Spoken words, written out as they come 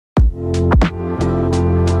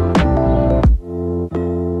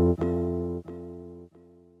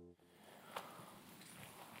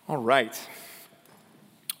right.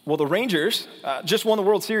 Well, the Rangers just won the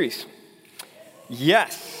World Series.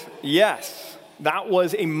 Yes. That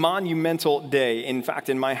was a monumental day. In fact,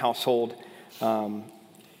 in my household,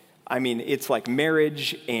 it's like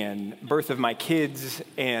marriage and birth of my kids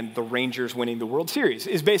and the Rangers winning the World Series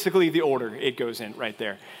is basically the order it goes in right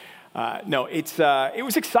there. It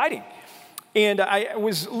was exciting. And I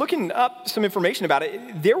was looking up some information about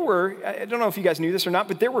it. There were, I don't know if you guys knew this or not,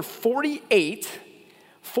 but there were 48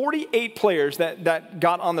 players that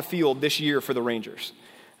got on the field this year for the Rangers.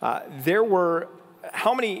 There were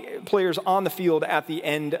how many players on the field at the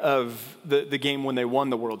end of the game when they won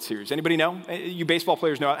the World Series? Anybody know? You baseball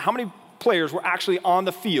players know. How many players were actually on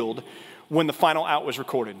the field when the final out was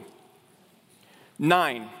recorded?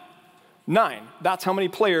 9. That's how many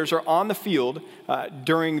players are on the field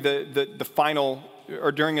during the final,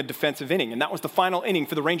 or during a defensive inning. And that was the final inning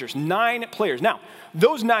for the Rangers. 9 players. Now,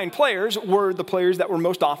 those 9 players were the players that were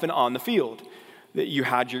most often on the field. You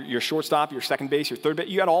had your shortstop, your second base, your third base.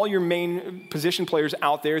 You had all your main position players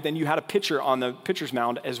out there. Then you had a pitcher on the pitcher's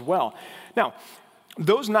mound as well. Now,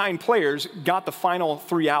 those 9 players got the final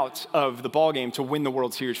 3 outs of the ballgame to win the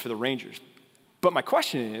World Series for the Rangers. But my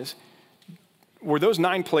question is, were those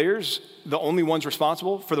 9 players the only ones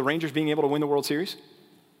responsible for the Rangers being able to win the World Series?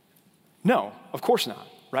 No, of course not,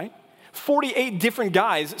 right? 48 different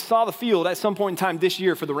guys saw the field at some point in time this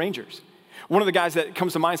year for the Rangers. One of the guys that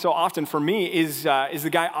comes to mind so often for me is the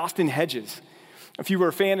guy Austin Hedges. If you were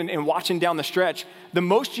a fan and watching down the stretch, the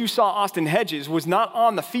most you saw Austin Hedges was not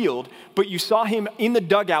on the field, but you saw him in the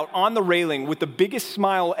dugout on the railing with the biggest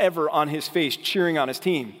smile ever on his face, cheering on his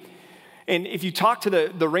team. And if you talk to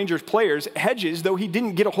the Rangers players, Hedges, though he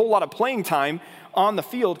didn't get a whole lot of playing time on the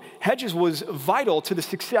field, Hedges was vital to the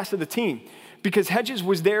success of the team. Because Hedges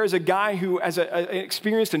was there as a guy who, as an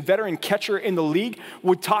experienced and veteran catcher in the league,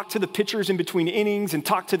 would talk to the pitchers in between innings and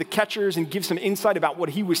talk to the catchers and give some insight about what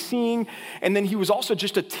he was seeing. And then he was also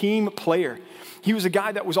just a team player. He was a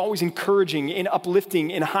guy that was always encouraging and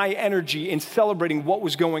uplifting and high energy and celebrating what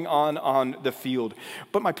was going on the field.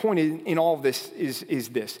 But my point in all of this is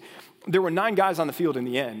this. There were 9 guys on the field in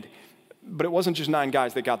the end, but it wasn't just 9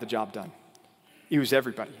 guys that got the job done. It was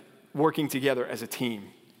everybody working together as a team,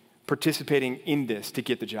 participating in this to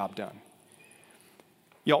get the job done.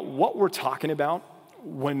 Y'all, what we're talking about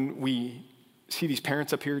when we see these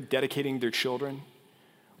parents up here dedicating their children,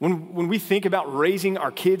 when we think about raising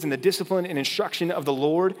our kids in the discipline and instruction of the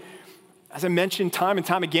Lord, as I mentioned time and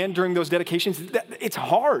time again during those dedications, it's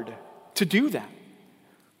hard to do that.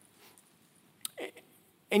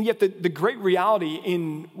 And yet the great reality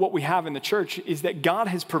in what we have in the church is that God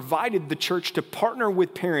has provided the church to partner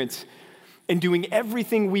with parents and doing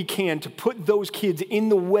everything we can to put those kids in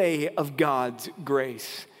the way of God's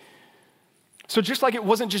grace. So just like it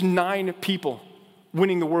wasn't just 9 people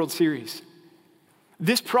winning the World Series,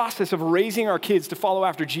 this process of raising our kids to follow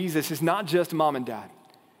after Jesus is not just mom and dad.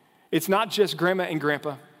 It's not just grandma and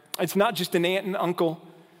grandpa. It's not just an aunt and uncle.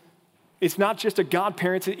 It's not just a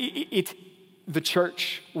godparent. It's the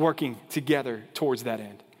church working together towards that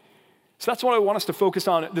end. So that's what I want us to focus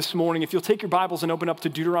on this morning. If you'll take your Bibles and open up to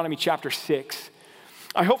Deuteronomy chapter 6.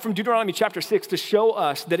 I hope from Deuteronomy chapter 6 to show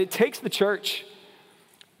us that it takes the church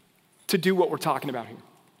to do what we're talking about here.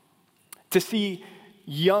 To see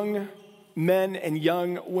young men and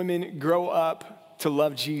young women grow up to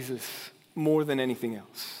love Jesus more than anything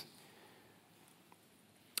else.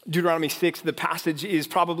 Deuteronomy 6, the passage is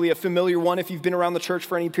probably a familiar one if you've been around the church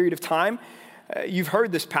for any period of time. You've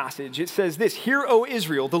heard this passage. It says this, "Hear, O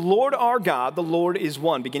Israel, the Lord our God, the Lord is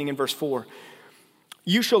one," beginning in verse 4.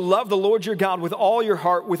 "You shall love the Lord your God with all your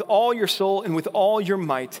heart, with all your soul, and with all your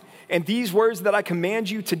might. And these words that I command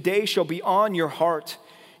you today shall be on your heart.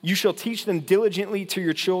 You shall teach them diligently to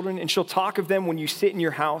your children, and shall talk of them when you sit in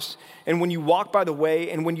your house, and when you walk by the way,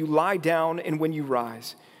 and when you lie down, and when you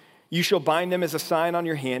rise. You shall bind them as a sign on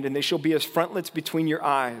your hand, and they shall be as frontlets between your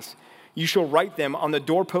eyes. You shall write them on the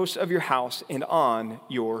doorposts of your house and on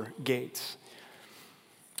your gates."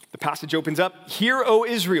 The passage opens up, "Hear, O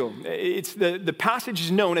Israel." It's the passage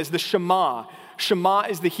is known as the Shema. Shema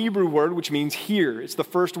is the Hebrew word, which means hear. It's the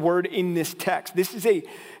first word in this text. This is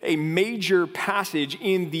a major passage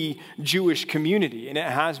in the Jewish community, and it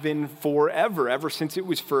has been forever, ever since it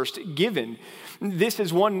was first given. This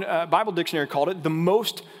is one Bible dictionary called it the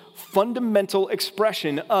most fundamental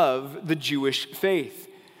expression of the Jewish faith.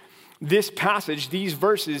 This passage, these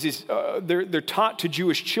verses, they're taught to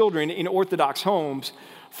Jewish children in Orthodox homes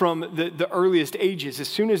from the earliest ages. As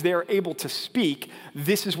soon as they are able to speak,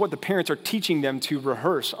 this is what the parents are teaching them to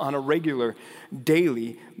rehearse on a regular,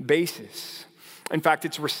 daily basis. In fact,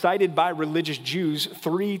 it's recited by religious Jews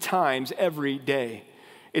 3 times every day.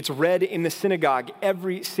 It's read in the synagogue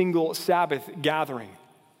every single Sabbath gathering.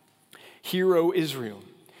 Hear, O Israel.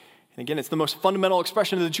 And again, it's the most fundamental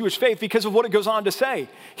expression of the Jewish faith because of what it goes on to say.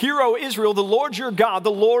 Hear, O Israel, the Lord your God,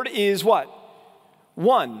 the Lord is what?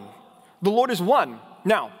 One. The Lord is one.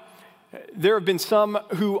 Now, there have been some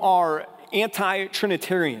who are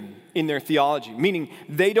anti-Trinitarian in their theology, meaning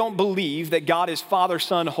they don't believe that God is Father,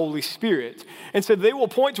 Son, Holy Spirit. And so they will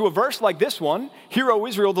point to a verse like this one, Hear, O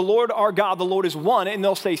Israel, the Lord our God, the Lord is one. And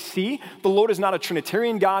they'll say, see, the Lord is not a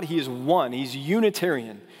Trinitarian God, he is one, he's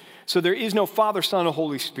Unitarian. So there is no Father, Son, or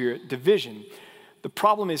Holy Spirit division. The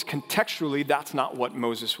problem is contextually, that's not what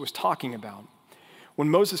Moses was talking about. When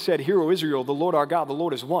Moses said, Hear, O Israel, the Lord our God, the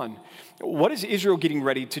Lord is one, what is Israel getting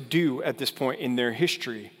ready to do at this point in their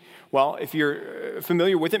history? Well, if you're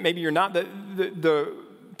familiar with it, maybe you're not, the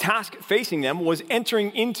task facing them was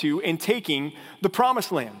entering into and taking the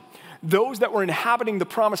promised land. Those that were inhabiting the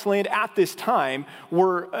promised land at this time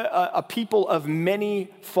were a people of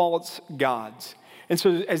many false gods. And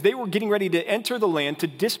so as they were getting ready to enter the land, to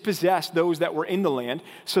dispossess those that were in the land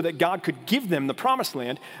so that God could give them the promised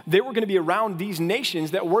land, they were going to be around these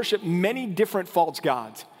nations that worship many different false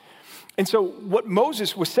gods. And so what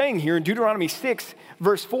Moses was saying here in Deuteronomy 6,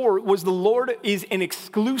 verse 4, was the Lord is an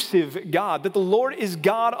exclusive God, that the Lord is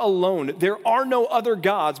God alone. There are no other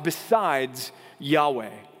gods besides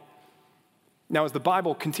Yahweh. Now, as the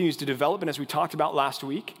Bible continues to develop, and as we talked about last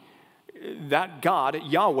week, that God,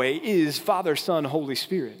 Yahweh, is Father, Son, Holy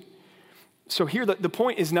Spirit. So here the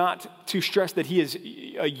point is not to stress that he is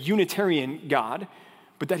a Unitarian God,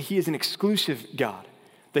 but that he is an exclusive God,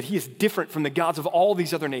 that he is different from the gods of all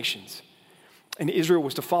these other nations. And Israel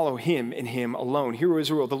was to follow him and him alone. Hear, O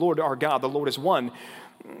Israel, the Lord our God, the Lord is one.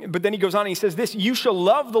 But then he goes on and he says this, you shall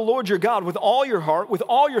love the Lord your God with all your heart, with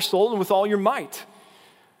all your soul, and with all your might.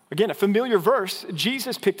 Again, a familiar verse.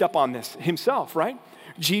 Jesus picked up on this himself, right?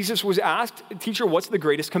 Jesus was asked, teacher, what's the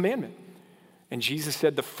greatest commandment? And Jesus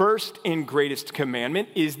said, the first and greatest commandment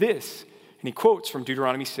is this. And he quotes from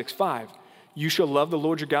Deuteronomy 6:5. You shall love the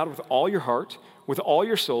Lord your God with all your heart, with all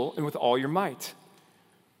your soul, and with all your might.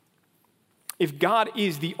 If God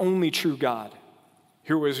is the only true God,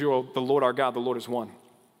 hear, O Israel, the Lord our God, the Lord is one.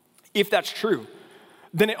 If that's true,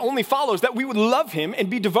 then it only follows that we would love him and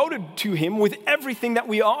be devoted to him with everything that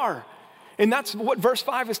we are. And that's what verse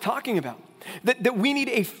 5 is talking about. That we need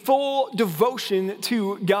a full devotion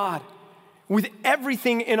to God with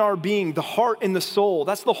everything in our being, the heart and the soul.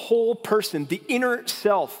 That's the whole person, the inner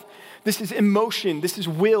self. This is emotion, this is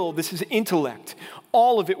will, this is intellect.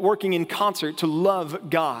 All of it working in concert to love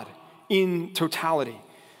God in totality.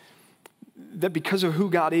 That because of who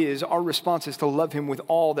God is, our response is to love him with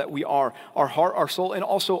all that we are, our heart, our soul, and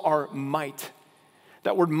also our might.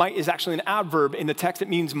 That word might is actually an adverb in the text. It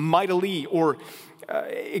means mightily or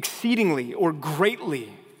exceedingly or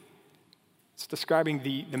greatly. It's describing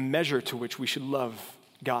the measure to which we should love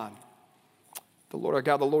God. The Lord our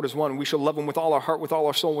God, the Lord is one. We shall love him with all our heart, with all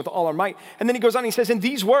our soul, with all our might. And then he goes on and he says, and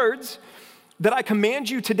these words that I command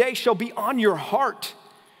you today shall be on your heart.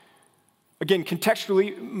 Again,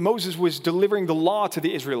 contextually, Moses was delivering the law to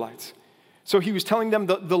the Israelites. So he was telling them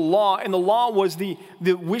the law, and the law was the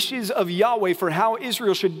wishes of Yahweh for how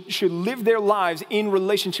Israel should live their lives in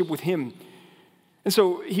relationship with him. And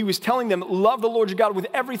so he was telling them, love the Lord your God with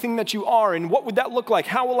everything that you are. And what would that look like?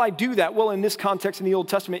 How will I do that? Well, in this context in the Old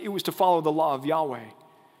Testament, it was to follow the law of Yahweh.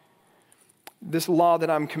 This law that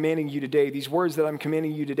I'm commanding you today, these words that I'm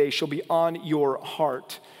commanding you today shall be on your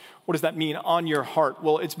heart. What does that mean, on your heart?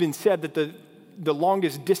 Well, it's been said that the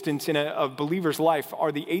longest distance in a believer's life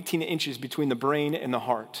are the 18 inches between the brain and the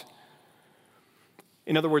heart.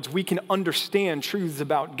 In other words, we can understand truths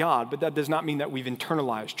about God, but that does not mean that we've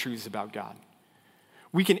internalized truths about God.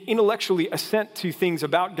 We can intellectually assent to things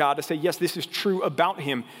about God to say, yes, this is true about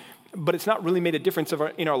him, but it's not really made a difference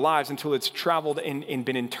in our lives until it's traveled and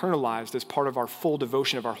been internalized as part of our full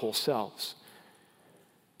devotion of our whole selves.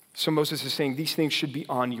 So Moses is saying these things should be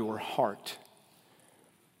on your heart.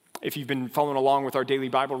 If you've been following along with our daily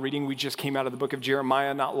Bible reading, we just came out of the book of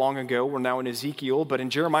Jeremiah not long ago. We're now in Ezekiel, but in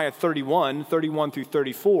Jeremiah 31 through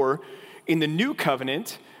 34, in the new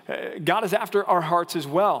covenant, God is after our hearts as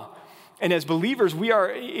well. And as believers, we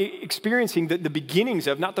are experiencing the beginnings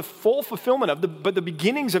of, not the full fulfillment of, but the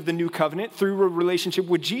beginnings of the new covenant through a relationship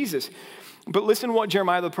with Jesus. But listen to what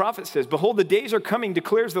Jeremiah the prophet says. Behold, the days are coming,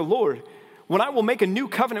 declares the Lord, when I will make a new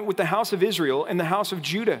covenant with the house of Israel and the house of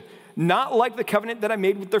Judah, not like the covenant that I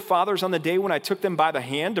made with their fathers on the day when I took them by the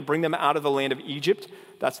hand to bring them out of the land of Egypt.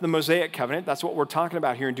 That's the Mosaic covenant. That's what we're talking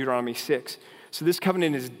about here in Deuteronomy 6. So this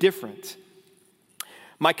covenant is different.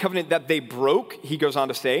 My covenant that they broke, he goes on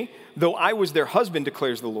to say, though I was their husband,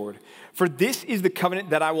 declares the Lord. For this is the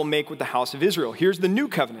covenant that I will make with the house of Israel. Here's the new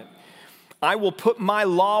covenant. I will put my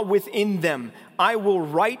law within them. I will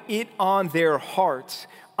write it on their hearts.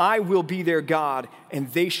 I will be their God,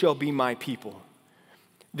 and they shall be my people.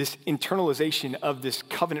 This internalization of this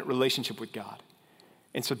covenant relationship with God.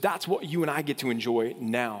 And so that's what you and I get to enjoy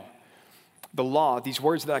now. The law, these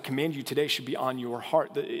words that I command you today should be on your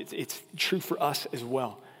heart. It's true for us as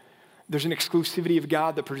well. There's an exclusivity of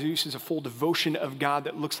God that produces a full devotion of God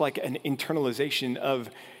that looks like an internalization of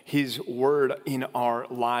his word in our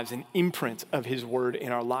lives, an imprint of his word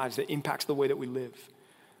in our lives that impacts the way that we live.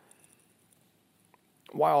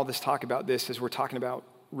 Why all this talk about this as we're talking about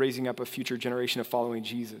raising up a future generation of following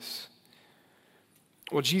Jesus?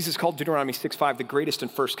 Well, Jesus called Deuteronomy 6:5 the greatest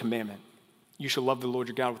and first commandment. You shall love the Lord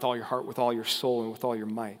your God with all your heart, with all your soul, and with all your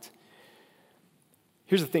might.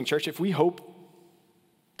 Here's the thing, church. If we hope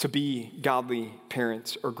to be godly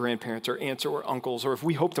parents or grandparents or aunts or uncles, or if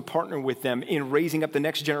we hope to partner with them in raising up the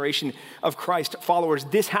next generation of Christ followers,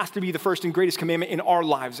 this has to be the first and greatest commandment in our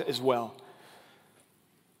lives as well.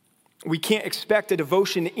 We can't expect a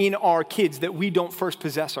devotion in our kids that we don't first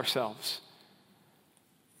possess ourselves.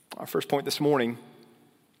 Our first point this morning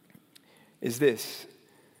is this.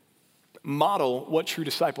 Model what true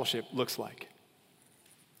discipleship looks like.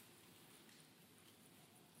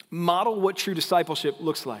 Model what true discipleship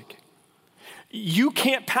looks like. You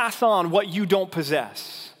can't pass on what you don't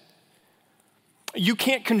possess. You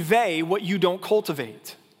can't convey what you don't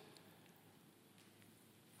cultivate.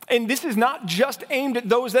 And this is not just aimed at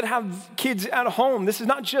those that have kids at home. This is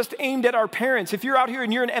not just aimed at our parents. If you're out here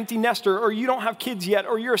and you're an empty nester or you don't have kids yet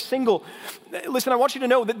or you're a single, listen, I want you to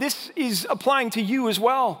know that this is applying to you as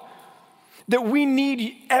well. That we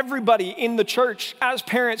need everybody in the church as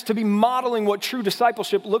parents to be modeling what true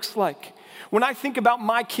discipleship looks like. When I think about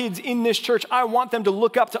my kids in this church, I want them to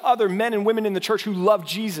look up to other men and women in the church who love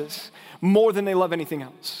Jesus more than they love anything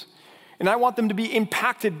else. And I want them to be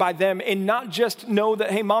impacted by them and not just know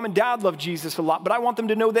that, hey, mom and dad love Jesus a lot, but I want them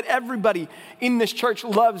to know that everybody in this church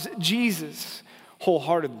loves Jesus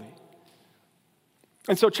wholeheartedly.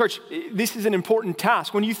 And so, church, this is an important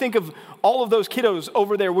task. When you think of all of those kiddos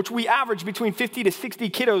over there, which we average between 50 to 60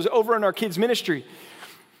 kiddos over in our kids' ministry,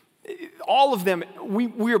 all of them,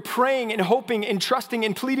 we are praying and hoping and trusting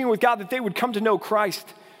and pleading with God that they would come to know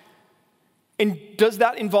Christ. And does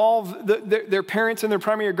that involve their parents and their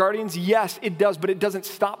primary guardians? Yes, it does, but it doesn't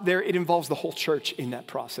stop there. It involves the whole church in that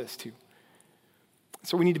process too.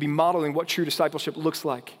 So we need to be modeling what true discipleship looks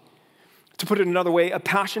like. To put it another way, a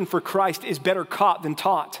passion for Christ is better caught than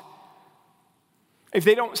taught. If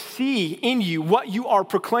they don't see in you what you are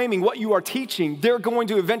proclaiming, what you are teaching, they're going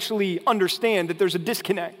to eventually understand that there's a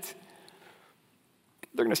disconnect.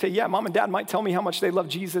 They're going to say, yeah, mom and dad might tell me how much they love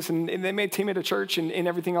Jesus and they may take me to church and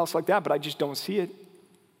everything else like that, but I just don't see it.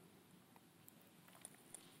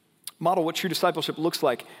 Model what true discipleship looks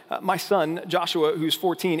like. My son, Joshua, who's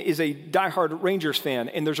 14, is a diehard Rangers fan,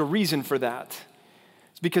 and there's a reason for that.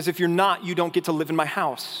 It's because if you're not, you don't get to live in my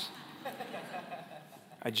house.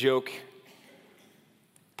 I joke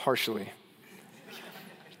partially.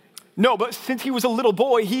 No, but since he was a little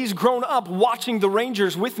boy, he's grown up watching the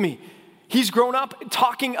Rangers with me. He's grown up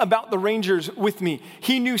talking about the Rangers with me.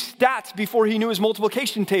 He knew stats before he knew his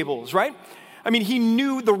multiplication tables, right? I mean, he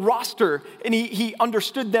knew the roster, and he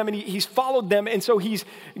understood them, and he's followed them, and so he's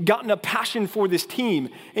gotten a passion for this team,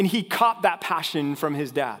 and he caught that passion from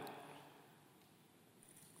his dad.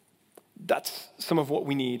 That's some of what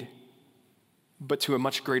we need, but to a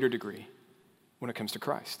much greater degree when it comes to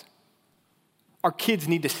Christ. Our kids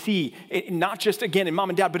need to see, not just, again, in mom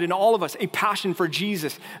and dad, but in all of us, a passion for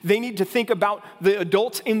Jesus. They need to think about the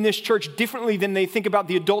adults in this church differently than they think about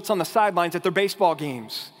the adults on the sidelines at their baseball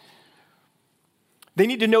games. They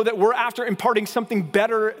need to know that we're after imparting something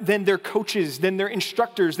better than their coaches, than their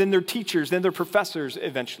instructors, than their teachers, than their professors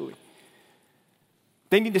eventually.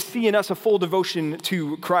 They need to see in us a full devotion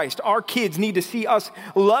to Christ. Our kids need to see us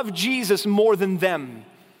love Jesus more than them.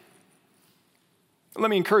 Let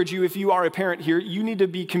me encourage you, if you are a parent here, you need to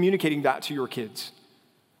be communicating that to your kids.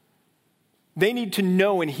 They need to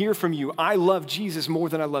know and hear from you, I love Jesus more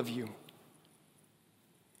than I love you.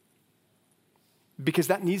 Because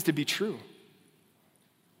that needs to be true.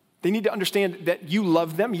 They need to understand that you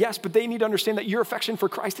love them, yes, but they need to understand that your affection for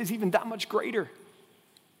Christ is even that much greater.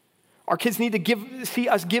 Our kids need to see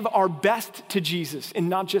us give our best to Jesus and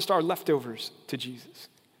not just our leftovers to Jesus.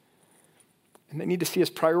 And they need to see us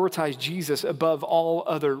prioritize Jesus above all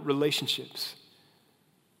other relationships.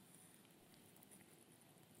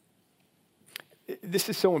 This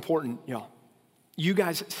is so important, y'all. You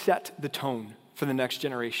guys set the tone for the next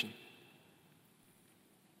generation.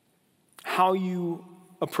 How you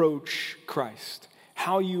approach Christ,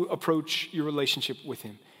 how you approach your relationship with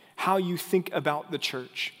him, how you think about the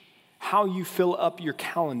church, how you fill up your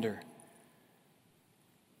calendar.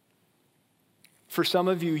 For some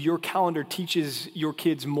of you, your calendar teaches your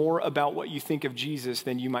kids more about what you think of Jesus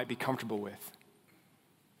than you might be comfortable with.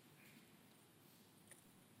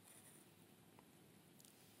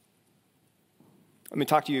 Let me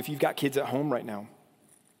talk to you if you've got kids at home right now.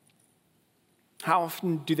 How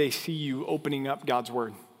often do they see you opening up God's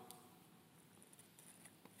word?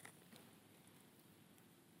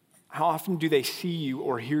 How often do they see you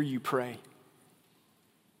or hear you pray?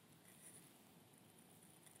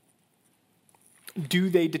 Do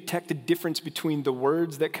they detect a difference between the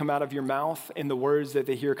words that come out of your mouth and the words that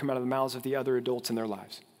they hear come out of the mouths of the other adults in their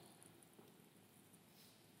lives?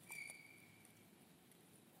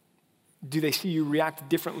 Do they see you react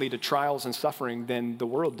differently to trials and suffering than the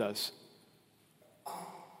world does?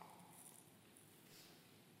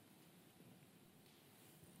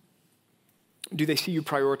 Do they see you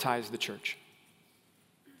prioritize the church?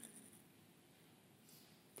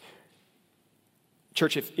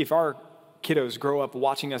 Church, if our kiddos grow up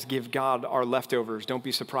watching us give God our leftovers, don't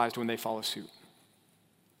be surprised when they follow suit.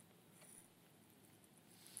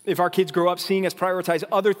 If our kids grow up seeing us prioritize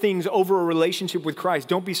other things over a relationship with Christ,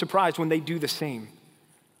 don't be surprised when they do the same.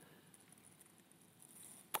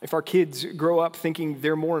 If our kids grow up thinking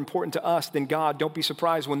they're more important to us than God, don't be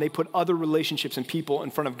surprised when they put other relationships and people in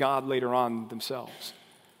front of God later on themselves.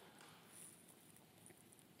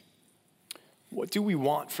 What do we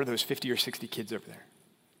want for those 50 or 60 kids over there?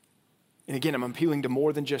 And again, I'm appealing to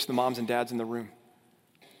more than just the moms and dads in the room.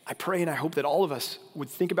 I pray and I hope that all of us would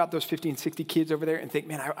think about those 50 and 60 kids over there and think,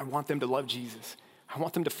 man, I want them to love Jesus. I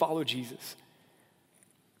want them to follow Jesus.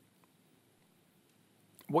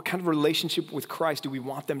 What kind of relationship with Christ do we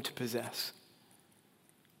want them to possess?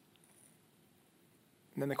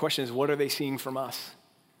 And then the question is, what are they seeing from us?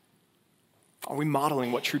 Are we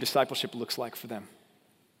modeling what true discipleship looks like for them?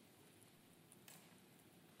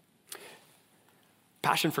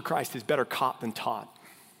 Passion for Christ is better caught than taught.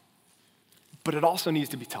 But it also needs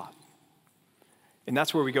to be taught. And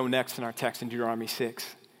that's where we go next in our text in Deuteronomy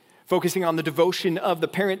 6. Focusing on the devotion of the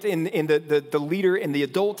parent and the leader and the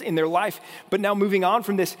adult in their life. But now moving on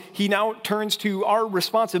from this, he now turns to our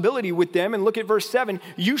responsibility with them. And look at verse 7.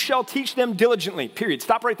 You shall teach them diligently, period.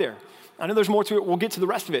 Stop right there. I know there's more to it. We'll get to the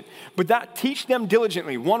rest of it. But that teach them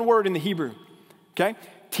diligently, one word in the Hebrew, okay?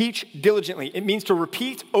 Teach diligently. It means to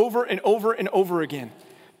repeat over and over and over again.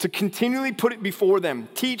 To continually put it before them.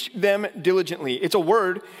 Teach them diligently. It's a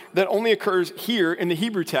word that only occurs here in the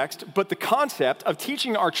Hebrew text, but the concept of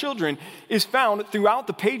teaching our children is found throughout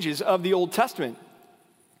the pages of the Old Testament.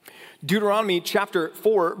 Deuteronomy chapter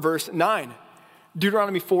 4, verse 9.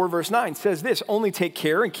 Deuteronomy 4, verse 9 says this, only take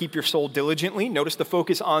care and keep your soul diligently. Notice the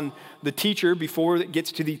focus on the teacher before it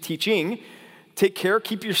gets to the teaching. Take care,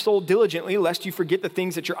 keep your soul diligently, lest you forget the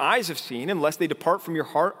things that your eyes have seen, and lest they depart from your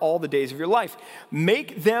heart all the days of your life.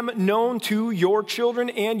 Make them known to your children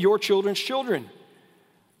and your children's children.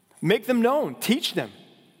 Make them known, teach them,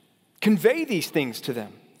 convey these things to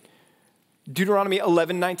them. Deuteronomy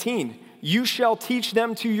 11:19, you shall teach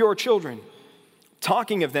them to your children,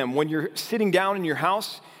 talking of them when you're sitting down in your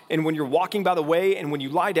house, and when you're walking by the way, and when you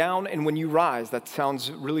lie down, and when you rise. That sounds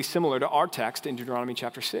really similar to our text in Deuteronomy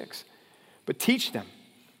chapter 6. But teach them,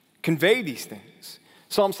 convey these things.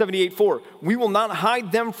 Psalm 78:4, we will not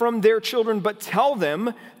hide them from their children, but tell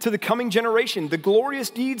them to the coming generation, the glorious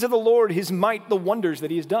deeds of the Lord, his might, the wonders that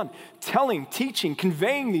he has done. Telling, teaching,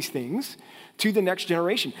 conveying these things to the next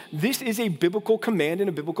generation. This is a biblical command and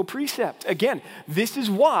a biblical precept. Again, this is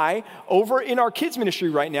why over in our kids ministry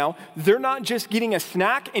right now, they're not just getting a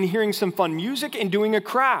snack and hearing some fun music and doing a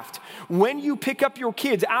craft. When you pick up your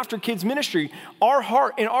kids after kids ministry, our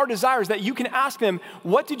heart and our desire is that you can ask them,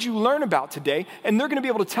 what did you learn about today? And they're going to be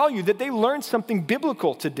able to tell you that they learned something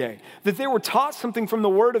biblical today, that they were taught something from the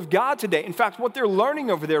Word of God today. In fact, what they're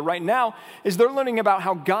learning over there right now is they're learning about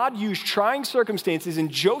how God used trying circumstances in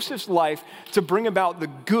Joseph's life to bring about the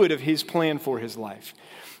good of his plan for his life.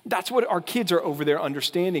 That's what our kids are over there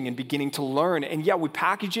understanding and beginning to learn. And yeah, we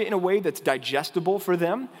package it in a way that's digestible for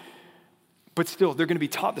them, but still, they're going to be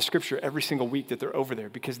taught the scripture every single week that they're over there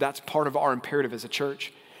because that's part of our imperative as a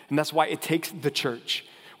church. And that's why it takes the church.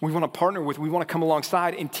 We want to partner with, we want to come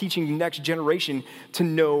alongside in teaching the next generation to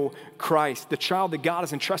know Christ. The child that God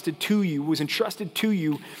has entrusted to you was entrusted to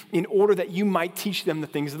you in order that you might teach them the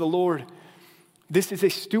things of the Lord. This is a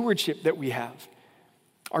stewardship that we have.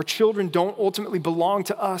 Our children don't ultimately belong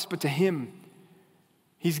to us, but to him.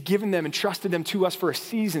 He's given them and trusted them to us for a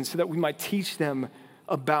season so that we might teach them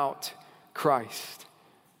about Christ.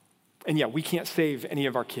 And yeah, we can't save any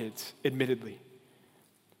of our kids, admittedly.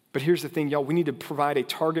 But here's the thing, y'all, we need to provide a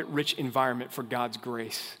target-rich environment for God's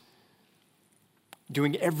grace.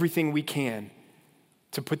 Doing everything we can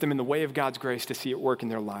to put them in the way of God's grace to see it work in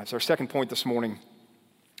their lives. Our second point this morning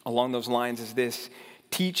along those lines is this: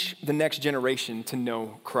 teach the next generation to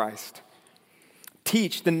know Christ.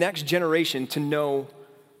 Teach the next generation to know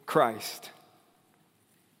Christ.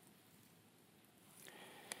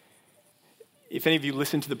 If any of you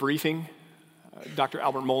listened to the briefing, Dr.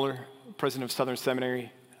 Albert Mohler, president of Southern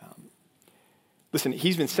Seminary, listen,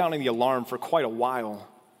 he's been sounding the alarm for quite a while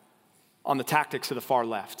on the tactics of the far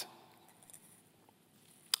left,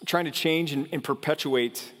 trying to change and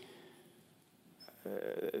perpetuate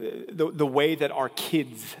the way that our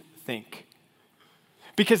kids think.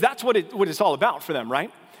 Because that's what it's all about for them,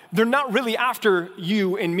 right? They're not really after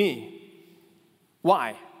you and me.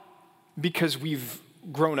 Why? Because we've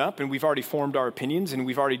grown up and we've already formed our opinions and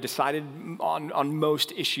we've already decided on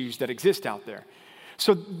most issues that exist out there.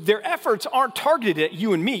 So their efforts aren't targeted at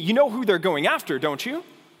you and me. You know who they're going after, don't you?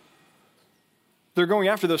 They're going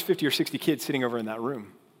after those 50 or 60 kids sitting over in that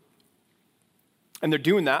room. And they're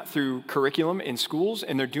doing that through curriculum in schools,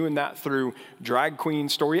 and they're doing that through drag queen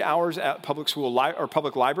story hours at public school or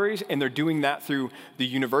public libraries, and they're doing that through the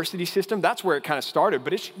university system. That's where it kind of started,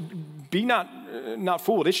 but be not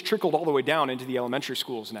fooled. It's trickled all the way down into the elementary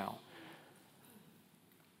schools now.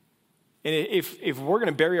 And if we're going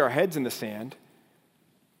to bury our heads in the sand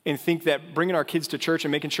and think that bringing our kids to church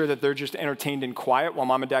and making sure that they're just entertained and quiet while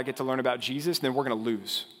mom and dad get to learn about Jesus, then we're going to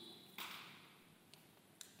lose.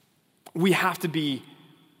 We have to be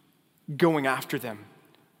going after them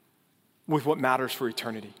with what matters for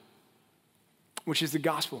eternity, which is the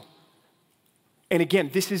gospel. And again,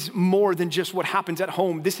 this is more than just what happens at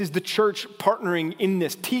home. This is the church partnering in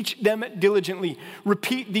this. Teach them diligently.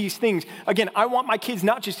 Repeat these things. Again, I want my kids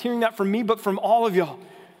not just hearing that from me, but from all of y'all.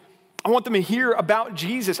 I want them to hear about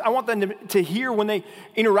Jesus. I want them to hear when they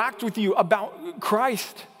interact with you about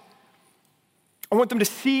Christ. I want them to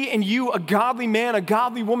see in you a godly man, a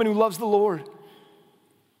godly woman who loves the Lord.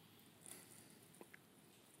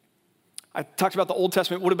 I talked about the Old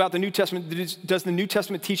Testament. What about the New Testament? Does the New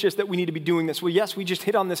Testament teach us that we need to be doing this? Well, yes, we just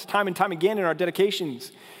hit on this time and time again in our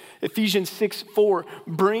dedications. Ephesians 6:4,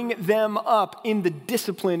 bring them up in the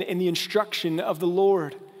discipline and the instruction of the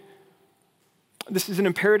Lord. This is an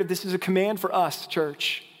imperative. This is a command for us,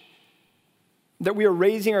 church, that we are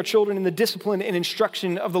raising our children in the discipline and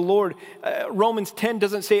instruction of the Lord. Romans 10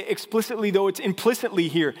 doesn't say it explicitly, though it's implicitly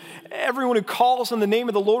here. Everyone who calls on the name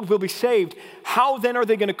of the Lord will be saved. How then are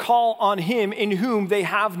they going to call on him in whom they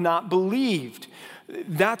have not believed?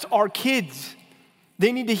 That's our kids.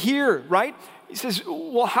 They need to hear, right? He says,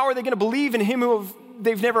 well, how are they going to believe in him who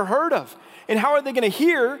they've never heard of? And how are they going to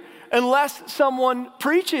hear unless someone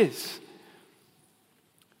preaches?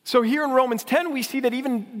 So here in Romans 10, we see that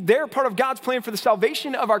even they're part of God's plan for the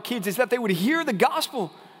salvation of our kids is that they would hear the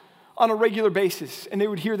gospel on a regular basis, and they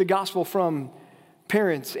would hear the gospel from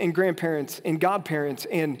parents and grandparents and godparents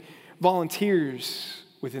and volunteers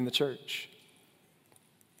within the church.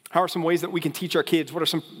 How are some ways that we can teach our kids? What are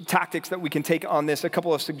some tactics that we can take on this? A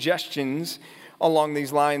couple of suggestions along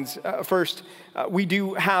these lines. First, we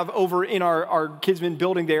do have over in our Kidsman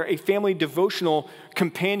building there a family devotional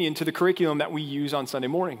companion to the curriculum that we use on Sunday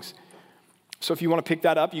mornings. So if you want to pick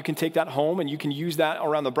that up, you can take that home and you can use that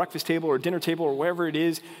around the breakfast table or dinner table or wherever it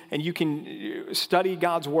is, and you can study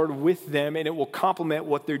God's word with them, and it will complement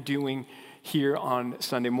what they're doing here on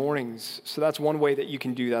Sunday mornings. So that's one way that you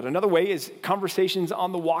can do that. Another way is conversations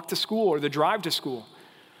on the walk to school or the drive to school.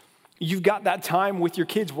 You've got that time with your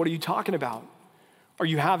kids. What are you talking about? Are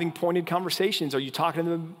you having pointed conversations? Are you talking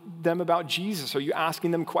to them about Jesus? Are you asking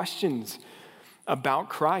them questions about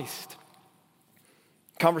Christ?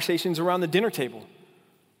 Conversations around the dinner table.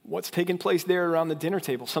 What's taking place there around the dinner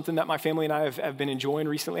table? Something that my family and I have been enjoying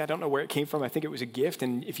recently. I don't know where it came from. I think it was a gift,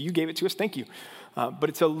 and if you gave it to us, thank you. But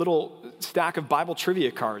it's a little stack of Bible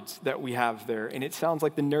trivia cards that we have there, and it sounds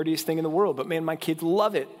like the nerdiest thing in the world, but man, my kids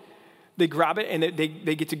love it. They grab it, and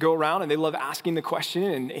they get to go around, and they love asking the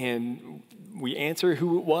question, and we answer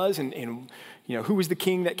who it was, and you know, who was the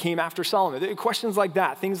king that came after Solomon. Questions like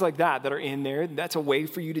that, things like that are in there. That's a way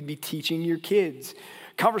for you to be teaching your kids.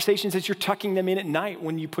 Conversations as you're tucking them in at night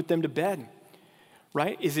when you put them to bed,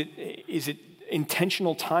 right? Is it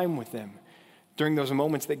intentional time with them during those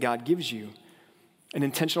moments that God gives you? An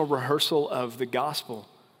intentional rehearsal of the gospel,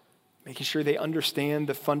 making sure they understand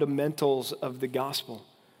the fundamentals of the gospel.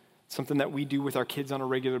 Something that we do with our kids on a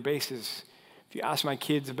regular basis. If you ask my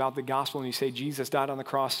kids about the gospel and you say Jesus died on the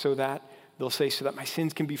cross so that, they'll say, so that my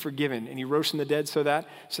sins can be forgiven. And he rose from the dead so that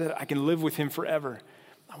I can live with him forever.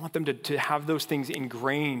 I want them to have those things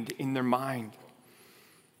ingrained in their mind.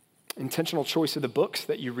 Intentional choice of the books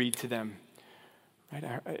that you read to them. Right?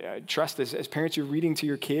 I trust as parents, you're reading to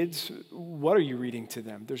your kids. What are you reading to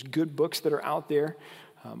them? There's good books that are out there.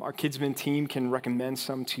 Our Kidsmen team can recommend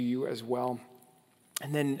some to you as well.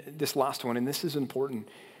 And then this last one, and this is important,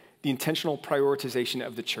 the intentional prioritization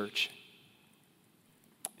of the church.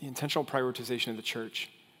 The intentional prioritization of the church.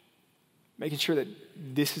 Making sure that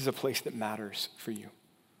this is a place that matters for you.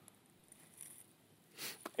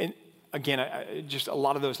 And again, just a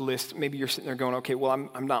lot of those lists, maybe you're sitting there going, okay, well,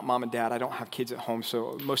 I'm not mom and dad. I don't have kids at home,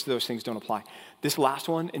 so most of those things don't apply. This last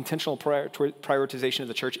one, intentional prioritization of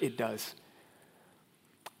the church, it does.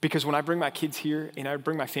 Because when I bring my kids here and I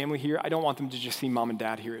bring my family here, I don't want them to just see mom and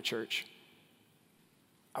dad here at church.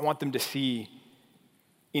 I want them to see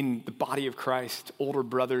in the body of Christ, older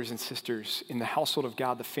brothers and sisters, in the household of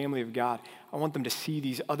God, the family of God. I want them to see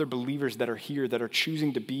these other believers that are here, that are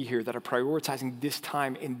choosing to be here, that are prioritizing this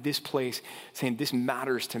time in this place, saying this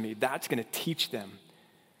matters to me. That's going to teach them,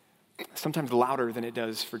 sometimes louder than it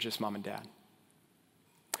does for just mom and dad.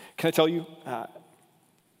 Can I tell you, and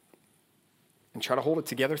try to hold it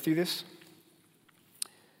together through this?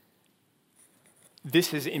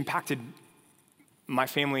 This has impacted my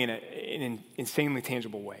family in an insanely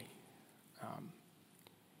tangible way.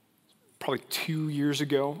 Probably 2 years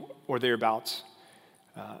ago or thereabouts,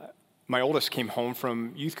 my oldest came home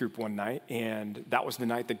from youth group one night, and that was the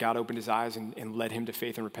night that God opened his eyes and led him to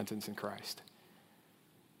faith and repentance in Christ.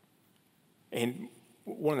 And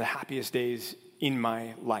one of the happiest days in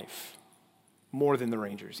my life, more than the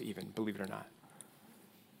Rangers even, believe it or not.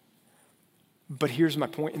 But here's my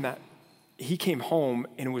point in that he came home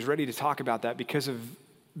and was ready to talk about that because of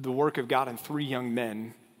the work of God in 3 young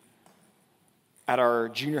men at our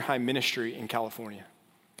junior high ministry in California.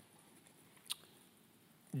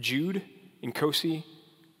 Jude, Nkosi,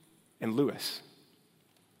 and Lewis.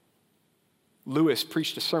 Lewis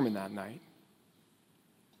preached a sermon that night.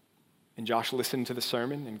 And Josh listened to the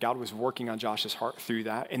sermon, and God was working on Josh's heart through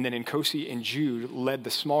that. And then Nkosi and Jude led the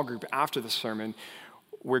small group after the sermon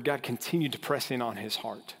where God continued to press in on his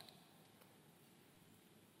heart.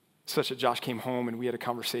 Such that Josh came home and we had a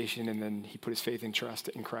conversation, and then he put his faith and trust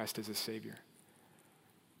in Christ as his Savior.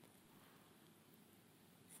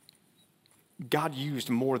 God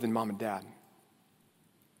used more than mom and dad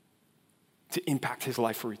to impact his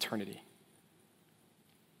life for eternity.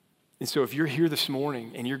 And so if you're here this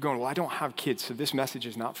morning and you're going, well, I don't have kids, so this message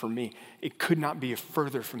is not for me, it could not be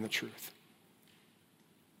further from the truth.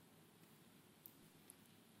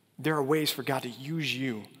 There are ways for God to use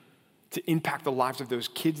you to impact the lives of those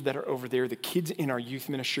kids that are over there, the kids in our youth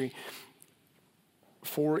ministry,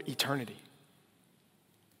 for eternity.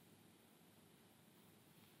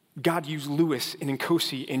 God used Lewis and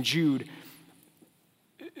Nkosi and Jude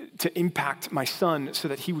to impact my son so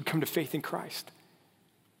that he would come to faith in Christ.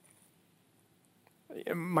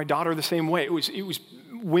 My daughter the same way. It was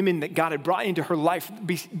women that God had brought into her life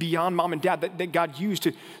beyond mom and dad that God used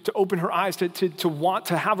to open her eyes to want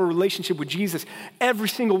to have a relationship with Jesus. Every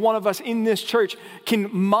single one of us in this church can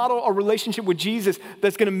model a relationship with Jesus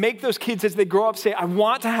that's going to make those kids as they grow up say, I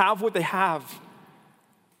want to have what they have.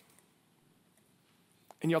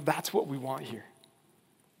 And that's what we want here.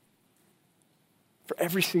 For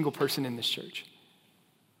every single person in this church.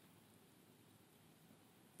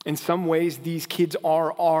 In some ways, these kids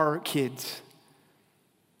are our kids.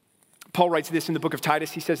 Paul writes this in the book of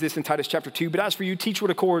Titus. He says this in Titus chapter 2. But as for you, teach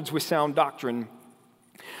what accords with sound doctrine.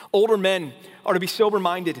 Older men are to be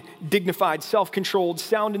sober-minded, dignified, self-controlled,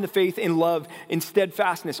 sound in the faith, in love, in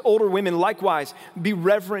steadfastness. Older women, likewise, be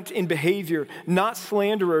reverent in behavior, not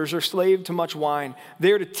slanderers or slave to much wine.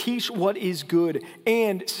 They are to teach what is good,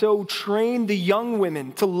 and so train the young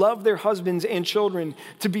women to love their husbands and children,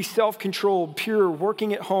 to be self-controlled, pure,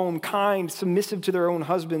 working at home, kind, submissive to their own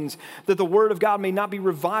husbands, that the word of God may not be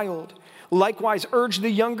reviled. Likewise, urge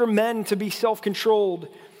the younger men to be self-controlled,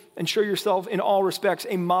 and show yourself in all respects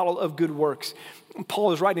a model of good works.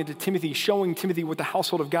 Paul is writing to Timothy, showing Timothy what the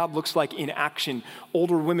household of God looks like in action.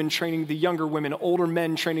 Older women training the younger women, older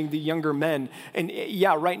men training the younger men. And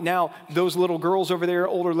yeah, right now, those little girls over there,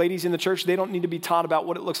 older ladies in the church, they don't need to be taught about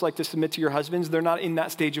what it looks like to submit to your husbands. They're not in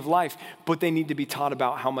that stage of life, but they need to be taught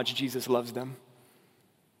about how much Jesus loves them.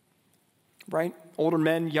 Right? Older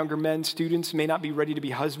men, younger men, students may not be ready to be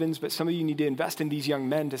husbands, but some of you need to invest in these young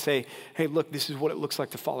men to say, hey, look, this is what it looks like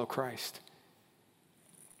to follow Christ.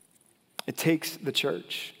 It takes the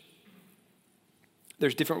church.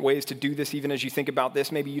 There's different ways to do this even as you think about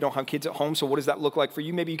this. Maybe you don't have kids at home, so what does that look like for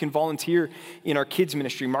you? Maybe you can volunteer in our kids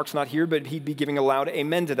ministry. Mark's not here, but he'd be giving a loud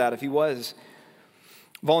amen to that if he was.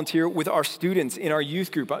 Volunteer with our students in our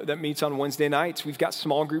youth group that meets on Wednesday nights. We've got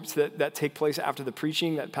small groups that take place after the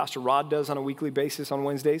preaching that Pastor Rod does on a weekly basis on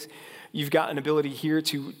Wednesdays. You've got an ability here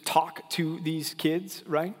to talk to these kids,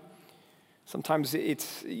 right? Sometimes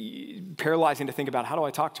it's paralyzing to think about, how do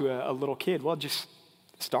I talk to a little kid? Well, just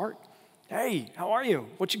start. Hey, how are you?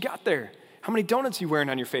 What you got there? How many donuts you wearing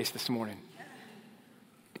on your face this morning?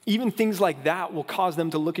 Even things like that will cause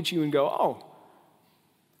them to look at you and go, oh,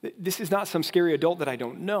 this is not some scary adult that I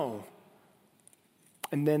don't know.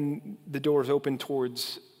 And then the doors open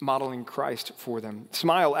towards modeling Christ for them.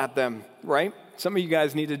 Smile at them, right? Some of you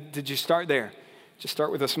guys need to just start there. Just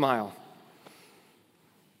start with a smile.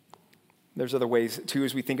 There's other ways, too,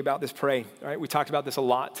 as we think about this. Pray, all right? We talked about this a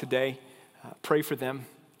lot today. Pray for them.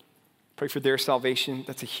 Pray for their salvation.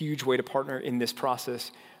 That's a huge way to partner in this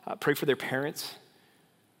process. Pray for their parents,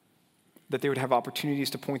 that they would have opportunities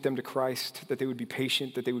to point them to Christ, that they would be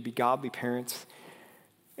patient, that they would be godly parents.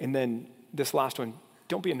 And then this last one,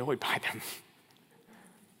 don't be annoyed by them.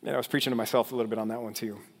 Man, I was preaching to myself a little bit on that one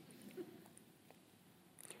too.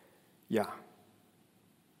 Yeah.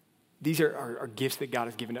 These are gifts that God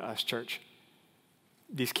has given to us, church.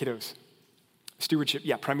 These kiddos. Stewardship,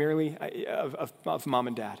 yeah, primarily of mom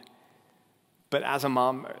and dad. But as a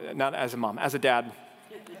mom, not as a mom, as a dad.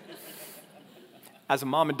 As a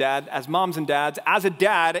mom and dad, as moms and dads, as a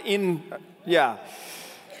dad yeah.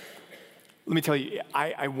 Let me tell you,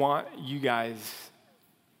 I want you guys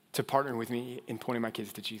to partner with me in pointing my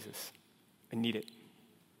kids to Jesus. I need it.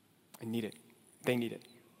 I need it. They need it.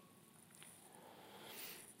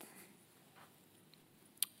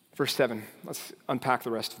 Verse 7, let's unpack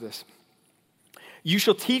the rest of this. You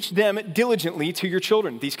shall teach them diligently to your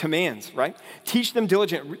children, these commands, right? Teach them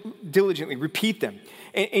diligently, repeat them.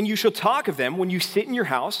 And you shall talk of them when you sit in your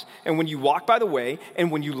house, and when you walk by the way,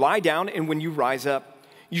 and when you lie down, and when you rise up.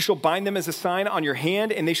 You shall bind them as a sign on your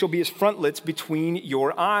hand, and they shall be as frontlets between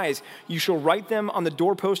your eyes. You shall write them on the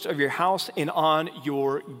doorpost of your house and on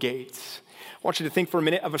your gates. I want you to think for a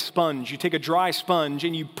minute of a sponge. You take a dry sponge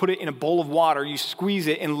and you put it in a bowl of water, you squeeze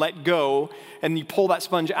it and let go, and you pull that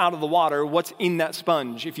sponge out of the water. What's in that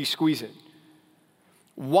sponge if you squeeze it?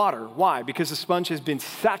 Water. Why? Because the sponge has been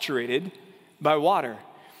saturated by water.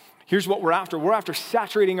 Here's what we're after. We're after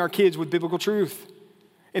saturating our kids with biblical truth.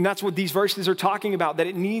 And that's what these verses are talking about, that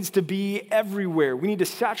it needs to be everywhere. We need to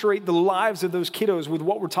saturate the lives of those kiddos with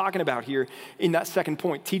what we're talking about here in that second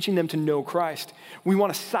point, teaching them to know Christ. We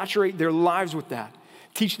want to saturate their lives with that.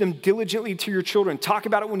 Teach them diligently to your children. Talk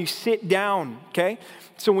about it when you sit down, okay?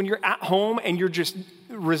 So when you're at home and you're just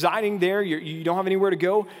residing there, you don't have anywhere to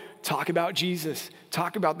go, talk about Jesus.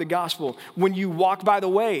 Talk about the gospel. When you walk by the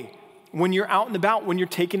way, when you're out and about, when you're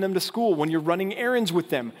taking them to school, when you're running errands with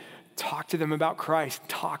them, talk to them about Christ.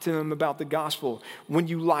 Talk to them about the gospel. When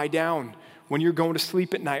you lie down, when you're going to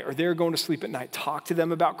sleep at night or they're going to sleep at night, talk to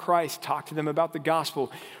them about Christ. Talk to them about the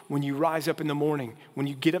gospel. When you rise up in the morning, when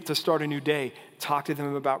you get up to start a new day, talk to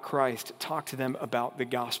them about Christ. Talk to them about the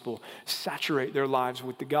gospel. Saturate their lives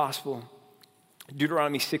with the gospel.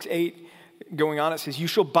 Deuteronomy 6:8, going on, it says, you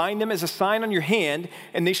shall bind them as a sign on your hand,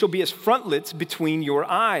 and they shall be as frontlets between your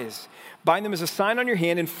eyes. Bind them as a sign on your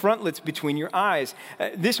hand and frontlets between your eyes.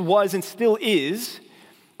 This was and still is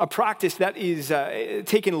a practice that is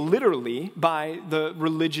taken literally by the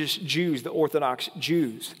religious Jews, the Orthodox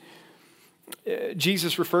Jews.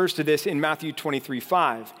 Jesus refers to this in Matthew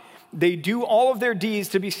 23:5. They do all of their deeds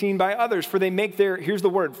to be seen by others, for they make their, here's the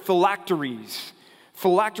word, phylacteries.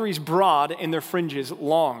 Phylacteries broad and their fringes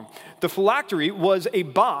long. The phylactery was a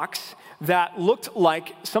box that looked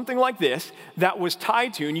like something like this that was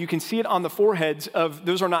tied to, and you can see it on the foreheads of,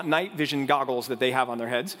 those are not night vision goggles that they have on their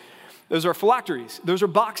heads. Those are phylacteries. Those are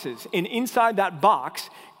boxes. And inside that box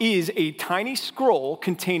is a tiny scroll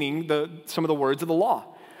containing some of the words of the law.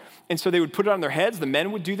 And so they would put it on their heads. The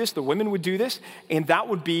men would do this. The women would do this. And that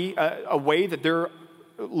would be a way that they're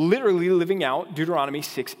literally living out Deuteronomy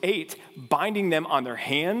 6:8, binding them on their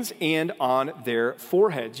hands and on their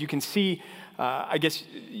foreheads. You can see, I guess,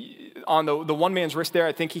 on the one man's wrist there,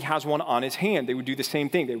 I think he has one on his hand. They would do the same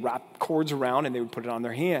thing. They wrap cords around and they would put it on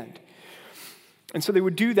their hand. And so they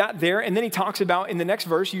would do that there. And then he talks about in the next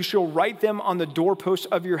verse, you shall write them on the doorposts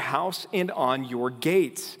of your house and on your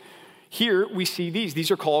gates. Here we see these.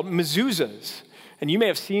 These are called mezuzahs. And you may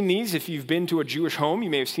have seen these if you've been to a Jewish home.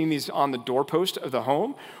 You may have seen these on the doorpost of the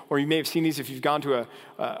home, or you may have seen these if you've gone to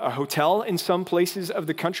a hotel in some places of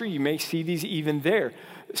the country. You may see these even there.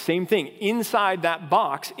 Same thing. Inside that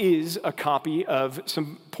box is a copy of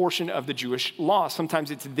some portion of the Jewish law.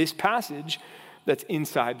 Sometimes it's this passage that's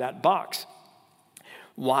inside that box.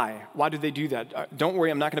 Why? Why do they do that? Don't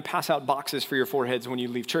worry, I'm not going to pass out boxes for your foreheads when you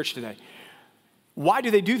leave church today. Why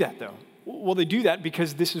do they do that, though? Well, they do that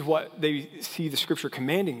because this is what they see the scripture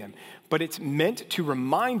commanding them. But it's meant to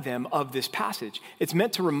remind them of this passage. It's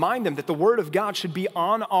meant to remind them that the word of God should be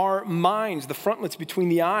on our minds, the frontlets between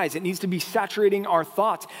the eyes. It needs to be saturating our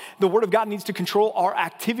thoughts. The word of God needs to control our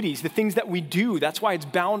activities, the things that we do. That's why it's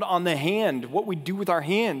bound on the hand, what we do with our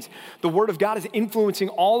hands. The word of God is influencing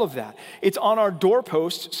all of that. It's on our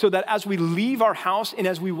doorposts so that as we leave our house and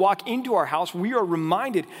as we walk into our house, we are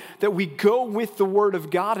reminded that we go with the word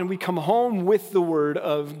of God and we come home with the word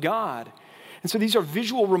of God. And so these are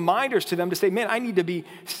visual reminders to them to say, man, I need to be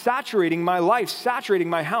saturating my life, saturating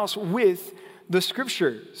my house with the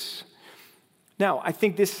scriptures. Now, I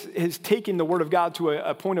think this has taken the word of God to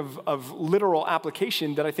a point of literal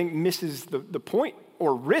application that I think misses the point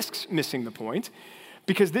or risks missing the point,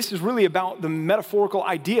 because this is really about the metaphorical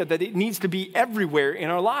idea that it needs to be everywhere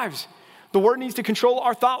in our lives. The word needs to control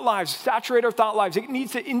our thought lives, saturate our thought lives. It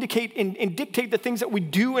needs to indicate and dictate the things that we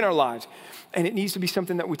do in our lives. And it needs to be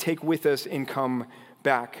something that we take with us and come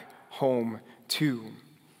back home to.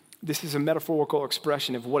 This is a metaphorical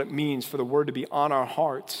expression of what it means for the word to be on our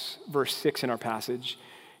hearts, verse 6 in our passage,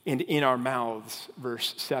 and in our mouths,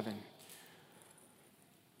 verse 7.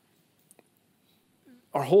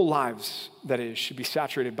 Our whole lives, that is, should be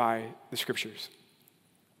saturated by the scriptures.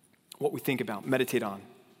 What we think about, meditate on,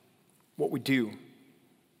 what we do.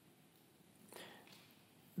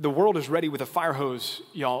 The world is ready with a fire hose,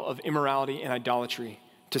 y'all, of immorality and idolatry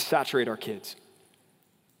to saturate our kids.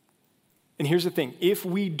 And here's the thing, if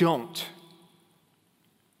we don't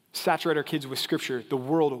saturate our kids with scripture, the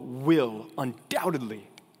world will undoubtedly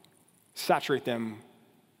saturate them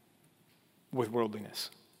with worldliness.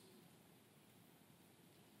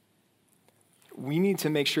 We need to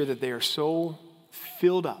make sure that they are so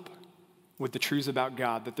filled up with the truths about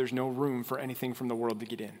God that there's no room for anything from the world to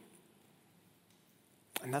get in.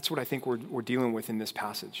 And that's what I think we're dealing with in this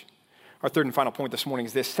passage. Our third and final point this morning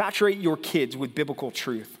is this: saturate your kids with biblical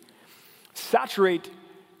truth. Saturate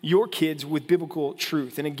your kids with biblical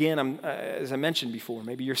truth. And again, as I mentioned before,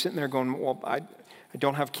 maybe you're sitting there going, well, I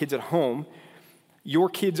don't have kids at home. Your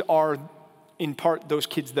kids are, in part, those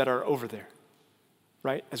kids that are over there,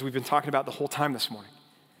 right? As we've been talking about the whole time this morning.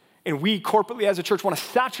 And we corporately as a church want to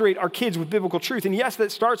saturate our kids with biblical truth. And yes,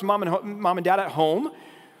 that starts mom and dad at home,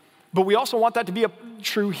 but we also want that to be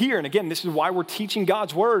true here. And again, this is why we're teaching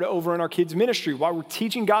God's word over in our kids' ministry, why we're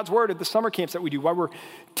teaching God's word at the summer camps that we do, why we're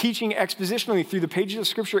teaching expositionally through the pages of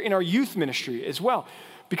scripture in our youth ministry as well,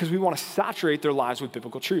 because we want to saturate their lives with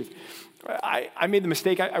biblical truth. I made the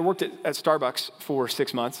mistake. I worked at Starbucks for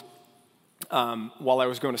 6 months while I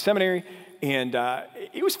was going to seminary, and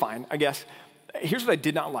it was fine, I guess. Here's what I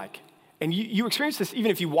did not like. And you experience this even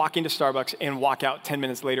if you walk into Starbucks and walk out 10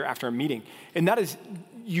 minutes later after a meeting. And that is,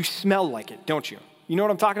 you smell like it, don't you? You know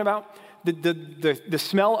what I'm talking about? The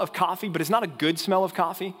smell of coffee, but it's not a good smell of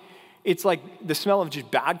coffee. It's like the smell of just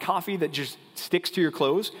bad coffee that just sticks to your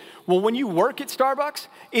clothes. Well, when you work at Starbucks,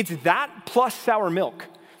 it's that plus sour milk.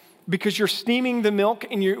 Because you're steaming the milk,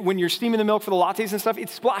 and when you're steaming the milk for the lattes and stuff, it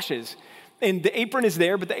splashes. And the apron is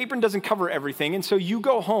there, but the apron doesn't cover everything. And so you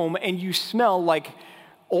go home and you smell like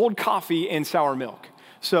old coffee and sour milk.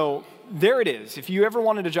 So there it is. If you ever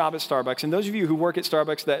wanted a job at Starbucks, and those of you who work at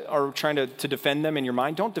Starbucks that are trying to defend them in your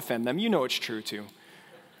mind, don't defend them. You know it's true too.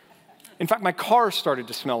 In fact, my car started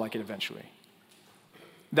to smell like it eventually.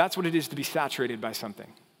 That's what it is to be saturated by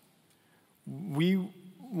something. We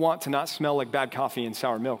want to not smell like bad coffee and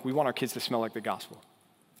sour milk. We want our kids to smell like the gospel.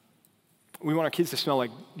 We want our kids to smell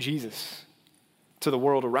like Jesus to the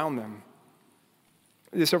world around them.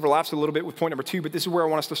 This overlaps a little bit with point number 2, but this is where I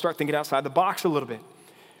want us to start thinking outside the box a little bit.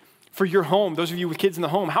 For your home, those of you with kids in the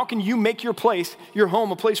home, how can you make your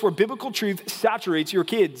home, a place where biblical truth saturates your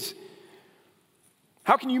kids?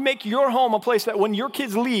 How can you make your home a place that when your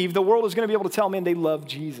kids leave, the world is going to be able to tell, man, they love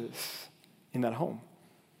Jesus in that home?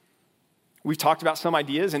 We've talked about some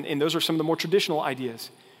ideas, and those are some of the more traditional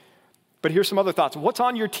ideas. But here's some other thoughts. What's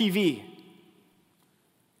on your TV?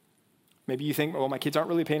 Maybe you think, well, my kids aren't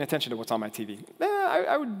really paying attention to what's on my TV.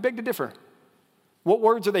 I would beg to differ. What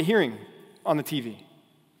words are they hearing on the TV?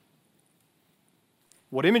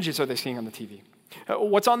 What images are they seeing on the TV?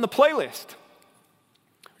 What's on the playlist?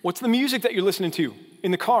 What's the music that you're listening to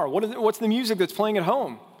in the car? What's the music that's playing at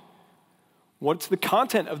home? What's the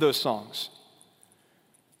content of those songs?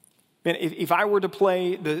 Man, if I were to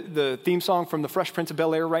play the theme song from The Fresh Prince of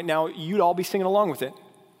Bel-Air right now, you'd all be singing along with it.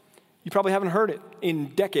 You probably haven't heard it in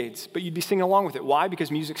decades, but you'd be singing along with it. Why?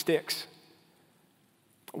 Because music sticks.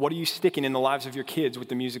 What are you sticking in the lives of your kids with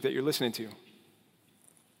the music that you're listening to?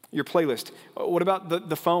 Your playlist. What about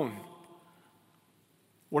the phone?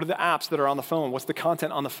 What are the apps that are on the phone? What's the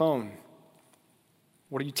content on the phone?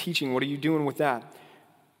 What are you teaching? What are you doing with that?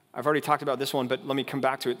 I've already talked about this one, but let me come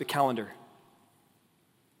back to it, the calendar.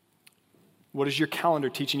 What is your calendar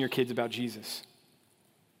teaching your kids about Jesus?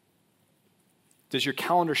 Does your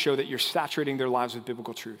calendar show that you're saturating their lives with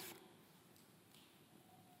biblical truth?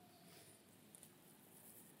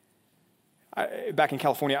 Back in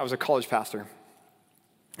California, I was a college pastor,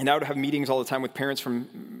 and I would have meetings all the time with parents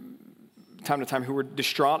from time to time who were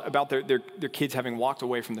distraught about their kids having walked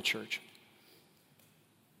away from the church.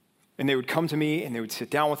 And they would come to me, and they would sit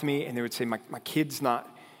down with me, and they would say, my kid's not,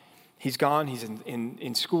 he's gone, he's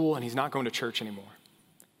in school, and he's not going to church anymore.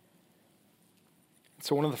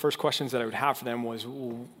 So one of the first questions that I would have for them was,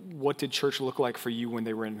 what did church look like for you when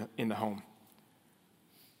they were in the home?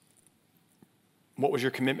 What was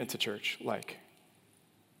your commitment to church like?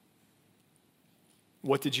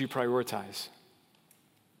 What did you prioritize?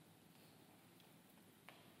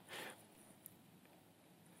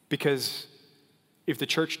 Because if the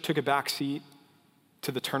church took a back seat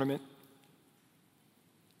to the tournament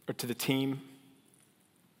or to the team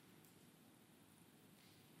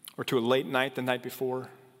or to a late night the night before,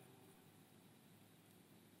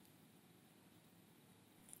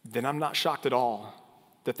 then I'm not shocked at all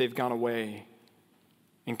that they've gone away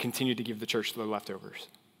and continue to give the church their leftovers.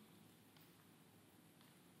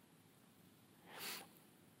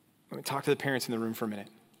 Let me talk to the parents in the room for a minute.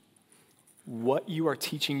 What you are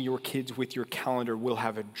teaching your kids with your calendar will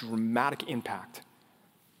have a dramatic impact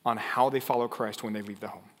on how they follow Christ when they leave the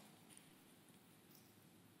home.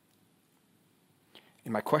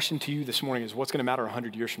 And my question to you this morning is, what's going to matter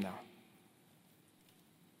 100 years from now?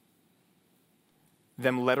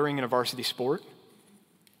 Them lettering in a varsity sport?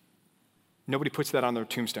 Nobody puts that on their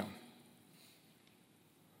tombstone.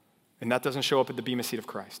 And that doesn't show up at the bema seat of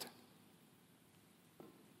Christ.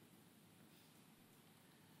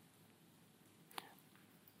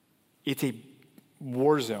 It's a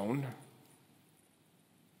war zone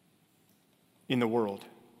in the world.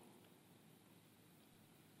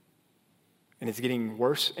 And it's getting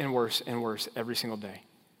worse and worse and worse every single day.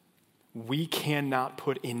 We cannot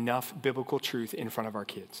put enough biblical truth in front of our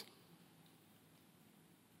kids.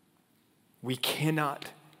 We cannot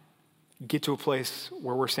get to a place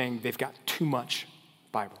where we're saying they've got too much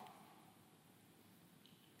Bible.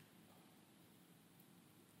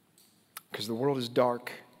 Because the world is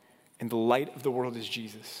dark, and the light of the world is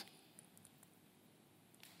Jesus.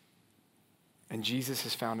 And Jesus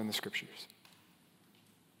is found in the scriptures.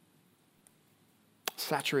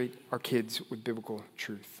 Saturate our kids with biblical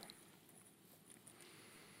truth.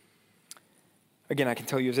 Again, I can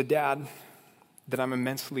tell you as a dad that I'm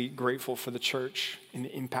immensely grateful for the church and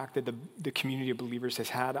the impact that the community of believers has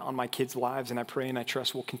had on my kids' lives, and I pray and I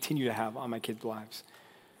trust will continue to have on my kids' lives.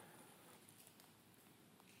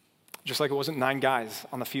 Just like it wasn't 9 guys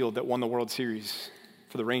on the field that won the World Series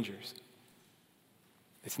for the Rangers.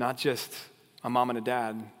 It's not just a mom and a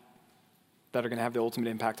dad that are going to have the ultimate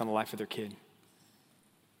impact on the life of their kid.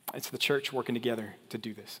 It's the church working together to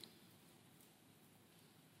do this.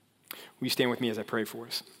 Will you stand with me as I pray for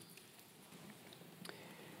us?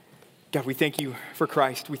 God, we thank you for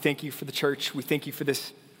Christ. We thank you for the church. We thank you for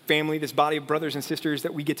this family, this body of brothers and sisters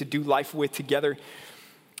that we get to do life with together.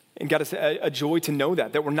 And God, it's a joy to know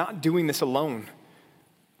that we're not doing this alone.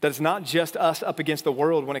 That it's not just us up against the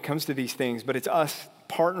world when it comes to these things, but it's us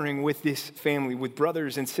partnering with this family, with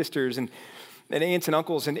brothers and sisters and aunts and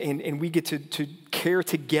uncles, and we get to care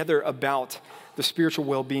together about the spiritual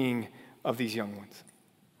well-being of these young ones.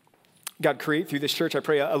 God, create through this church, I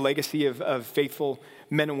pray, a legacy of faithful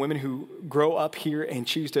men and women who grow up here and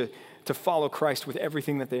choose to follow Christ with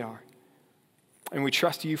everything that they are. And we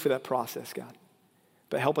trust you for that process, God.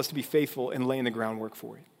 But help us to be faithful in laying the groundwork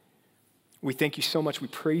for it. We thank you so much. We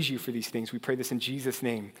praise you for these things. We pray this in Jesus'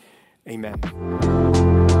 name. Amen.